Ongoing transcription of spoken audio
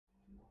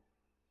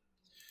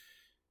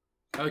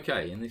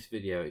Okay, in this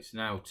video it's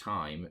now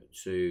time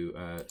to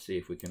see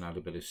if we can add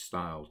a bit of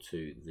style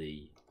to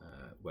the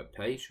web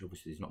page.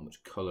 Obviously there's not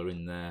much colour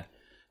in there,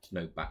 there's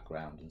no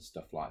background and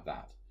stuff like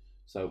that.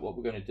 So what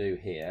we're going to do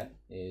here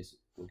is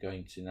we're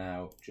going to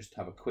now just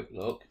have a quick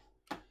look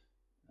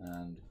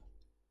and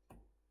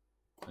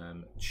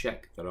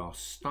check that our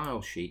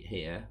style sheet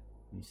here,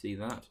 you see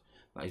that?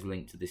 That is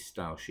linked to this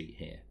style sheet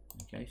here.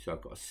 Okay, so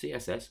I've got a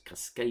CSS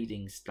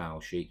cascading style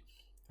sheet.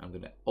 I'm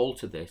going to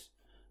alter this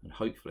and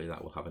hopefully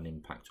that will have an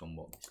impact on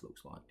what this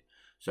looks like.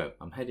 So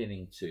I'm heading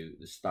into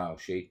the style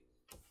sheet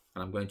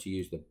and I'm going to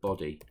use the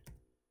body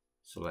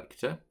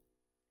selector.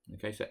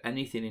 Okay, so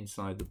anything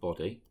inside the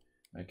body,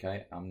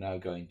 okay, I'm now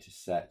going to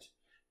set,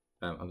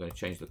 I'm going to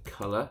change the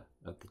color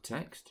of the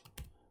text.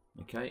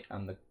 Okay,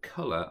 and the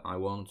color I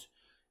want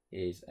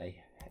is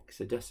a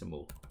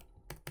hexadecimal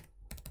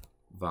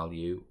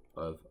value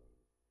of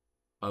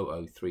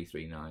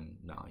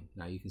 003399.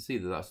 Now you can see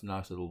that that's a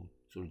nice little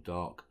sort of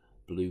dark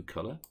blue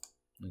color.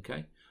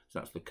 Okay, so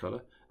that's the color,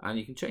 and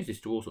you can change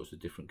this to all sorts of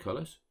different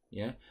colors.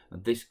 Yeah,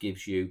 and this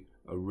gives you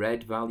a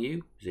red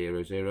value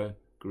 00,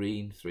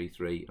 green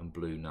 33, and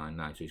blue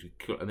 99. So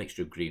it's a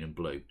mixture of green and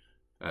blue.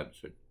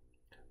 Sorry,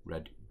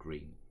 red,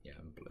 green, yeah,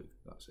 and blue.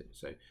 That's it.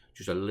 So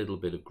just a little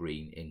bit of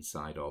green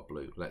inside our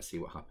blue. Let's see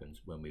what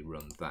happens when we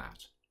run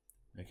that.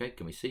 Okay,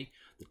 can we see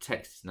the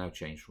text is now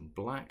changed from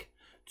black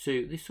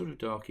to this sort of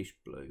darkish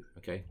blue?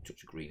 Okay,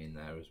 touch of green in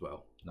there as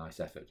well. Nice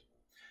effort.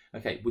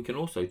 Okay, we can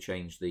also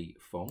change the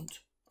font,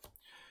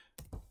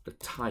 the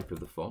type of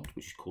the font,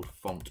 which is called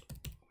font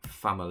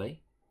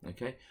family.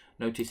 Okay,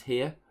 notice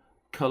here,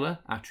 color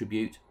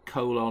attribute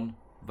colon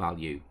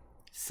value,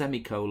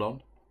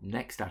 semicolon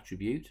next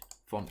attribute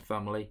font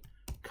family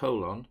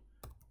colon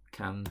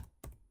Candara.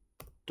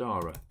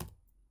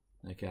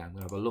 Okay, I'm going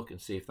to have a look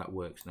and see if that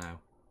works now.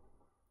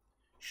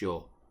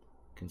 Sure,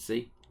 can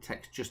see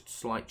text just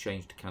slight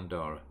change to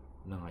Candara.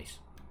 Nice.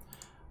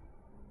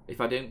 If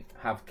I don't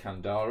have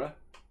Candara,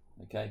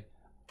 okay,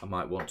 I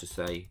might want to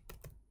say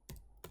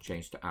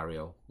change to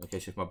Arial. Okay,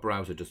 so if my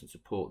browser doesn't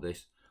support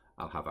this,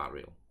 I'll have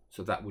Arial.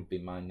 So that would be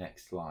my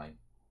next line.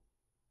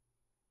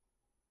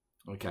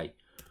 Okay,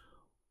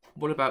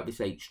 what about this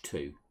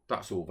H2?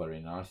 That's all very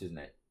nice, isn't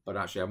it? But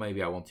actually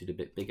maybe I want it a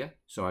bit bigger,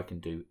 so I can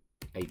do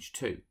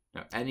H2.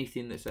 Now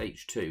anything that's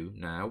H2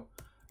 now,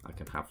 I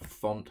can have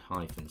font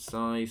hyphen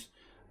size,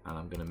 and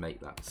I'm going to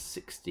make that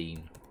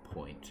 16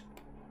 point.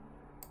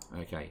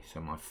 Okay,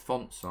 so my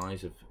font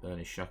size of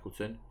Ernest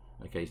Shackleton,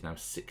 okay, is now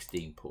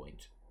 16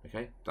 point.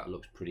 Okay, that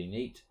looks pretty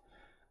neat.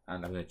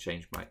 And I'm going to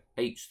change my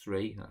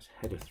H3, that's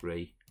header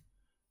 3.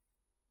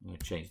 I'm going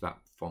to change that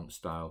font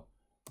style,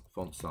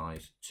 font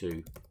size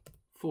to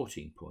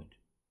 14 point,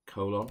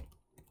 colon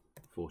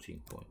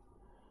 14 point.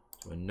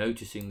 So we're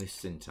noticing this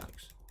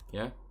syntax.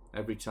 Yeah,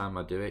 every time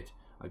I do it,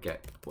 I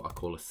get what I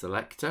call a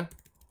selector.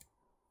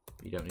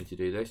 You don't need to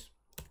do this.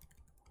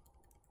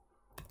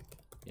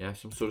 Yeah,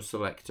 some sort of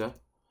selector,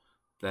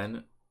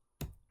 then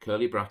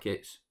curly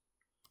brackets,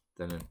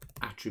 then an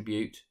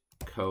attribute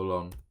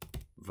colon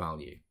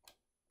value.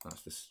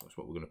 That's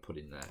what we're going to put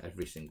in there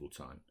every single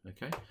time.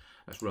 Okay,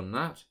 let's run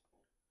that.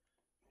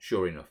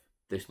 Sure enough,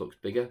 this looks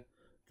bigger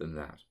than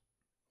that.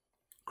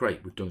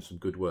 Great, we've done some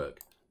good work.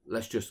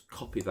 Let's just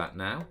copy that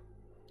now.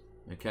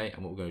 Okay,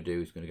 and what we're going to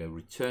do is going to go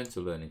return to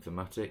Learn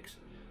Informatics,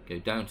 go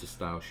down to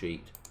style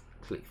sheet,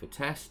 click for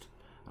test,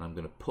 and I'm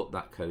going to put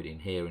that code in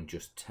here and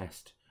just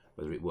test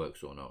whether it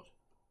works or not.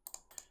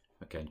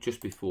 Okay, and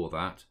just before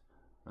that,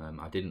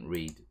 I didn't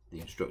read the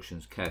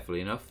instructions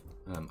carefully enough.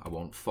 I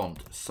want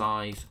font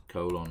size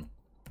colon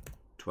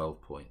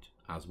 12 point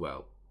as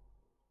well,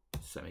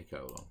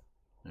 semicolon.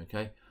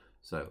 Okay,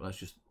 so let's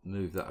just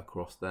move that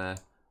across there,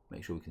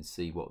 make sure we can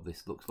see what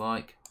this looks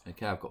like.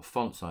 Okay, I've got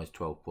font size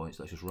 12 points,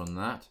 let's just run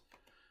that.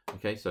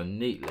 Okay, so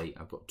neatly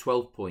I've got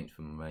 12 points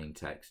for my main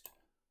text,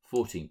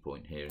 14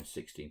 point here and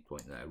 16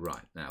 point there.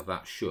 Right, now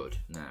that should,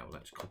 now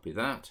let's copy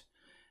that,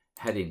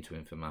 head into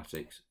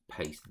Informatics,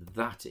 paste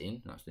that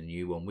in, that's the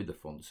new one with the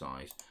font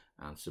size,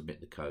 and submit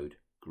the code.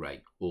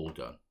 Great, all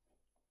done.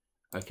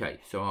 Okay,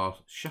 so our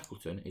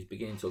Shackleton is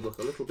beginning to look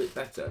a little bit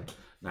better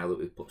now that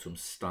we've put some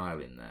style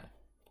in there.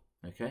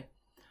 Okay,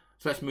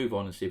 so let's move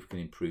on and see if we can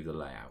improve the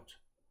layout.